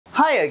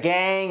Hiya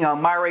gang, I'm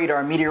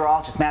MyRadar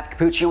meteorologist Matthew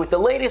Cappucci with the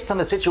latest on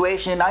the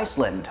situation in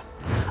Iceland.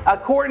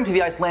 According to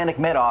the Icelandic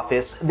Met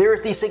Office, there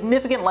is the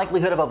significant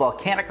likelihood of a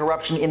volcanic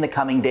eruption in the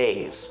coming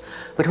days.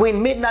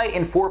 Between midnight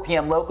and 4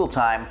 p.m. local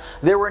time,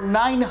 there were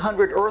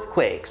 900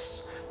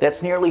 earthquakes.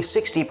 That's nearly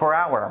 60 per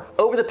hour.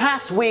 Over the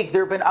past week,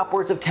 there have been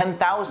upwards of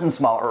 10,000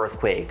 small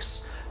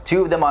earthquakes.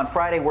 2 of them on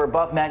Friday were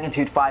above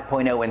magnitude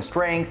 5.0 in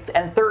strength,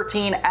 and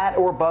 13 at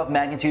or above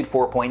magnitude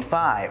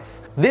 4.5.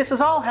 This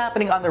is all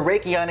happening on the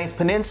Reykjanes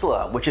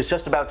Peninsula, which is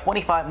just about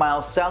 25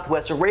 miles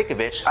southwest of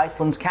Reykjavik,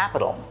 Iceland's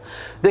capital.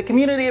 The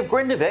community of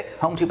Grindavik,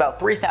 home to about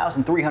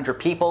 3,300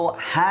 people,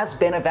 has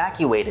been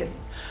evacuated.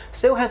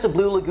 So has the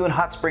Blue Lagoon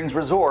Hot Springs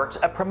Resort,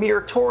 a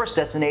premier tourist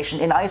destination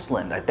in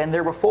Iceland. I've been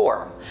there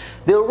before.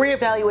 They'll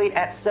reevaluate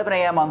at 7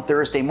 a.m. on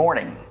Thursday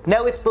morning.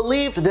 Now, it's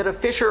believed that a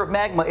fissure of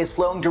magma is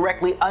flowing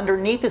directly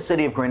underneath the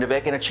city of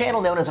Grindavik in a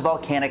channel known as a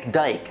volcanic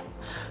dike.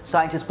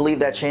 Scientists believe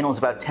that channel is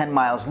about 10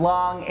 miles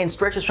long and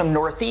stretches from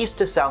northeast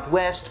to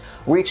southwest,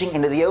 reaching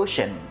into the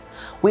ocean.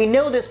 We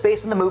know this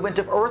based on the movement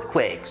of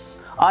earthquakes.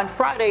 On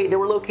Friday, they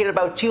were located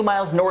about 2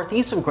 miles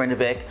northeast of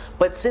Grindavik,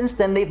 but since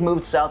then they've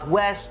moved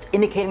southwest,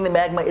 indicating the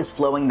magma is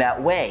flowing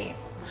that way.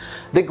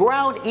 The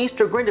ground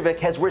east of Grindavik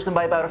has risen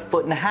by about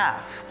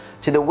 1.5 feet.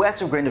 To the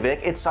west of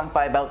Grindavik, it's sunk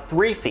by about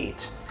 3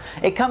 feet.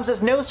 It comes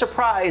as no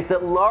surprise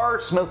that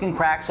large smoking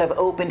cracks have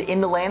opened in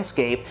the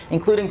landscape,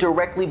 including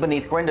directly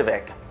beneath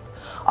Grindavik.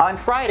 On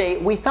Friday,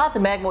 we thought the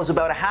magma was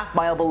about a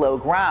half-mile below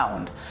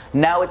ground.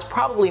 Now it's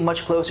probably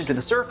much closer to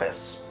the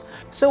surface.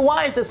 So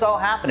why is this all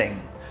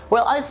happening?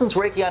 Well, Iceland's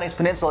Reykjanes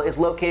Peninsula is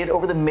located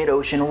over the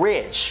mid-ocean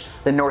ridge.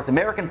 The North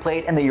American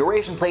plate and the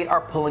Eurasian plate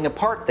are pulling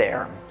apart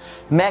there.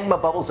 Magma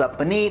bubbles up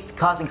beneath,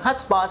 causing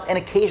hot spots and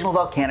occasional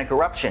volcanic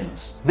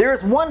eruptions. There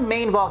is one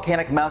main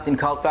volcanic mountain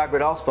called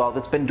Fagradalsfjall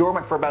that's been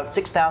dormant for about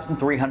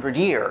 6,300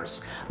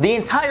 years. The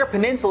entire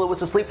peninsula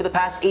was asleep for the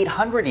past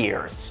 800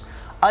 years,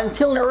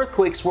 until an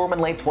earthquake swarm in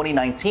late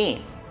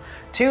 2019.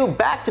 2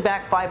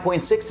 back-to-back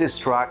 5.6s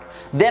struck,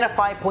 then a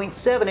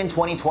 5.7 in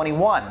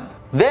 2021.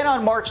 Then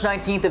on March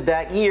 19th of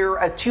that year,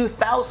 a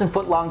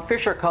 2,000-foot-long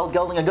fissure called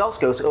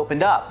Geldingadalskos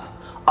opened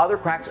up. Other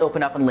cracks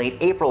opened up in late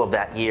April of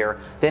that year,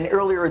 then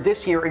earlier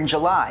this year in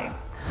July.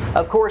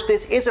 Of course,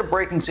 this is a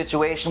breaking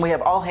situation. We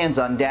have all hands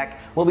on deck.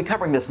 We'll be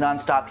covering this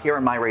non-stop here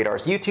on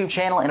MyRadar's YouTube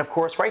channel and of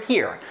course right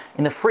here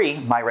in the free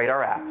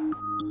MyRadar app.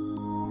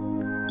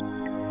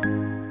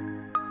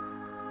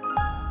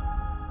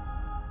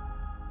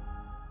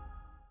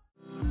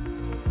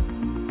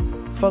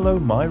 Follow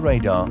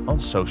MyRadar on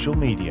social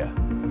media: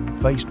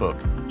 Facebook,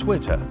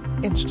 Twitter,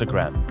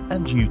 Instagram,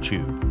 and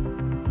YouTube.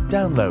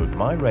 Download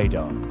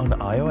MyRadar on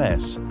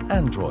iOS,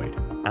 Android,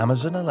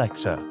 Amazon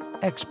Alexa,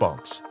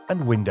 Xbox,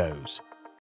 and Windows.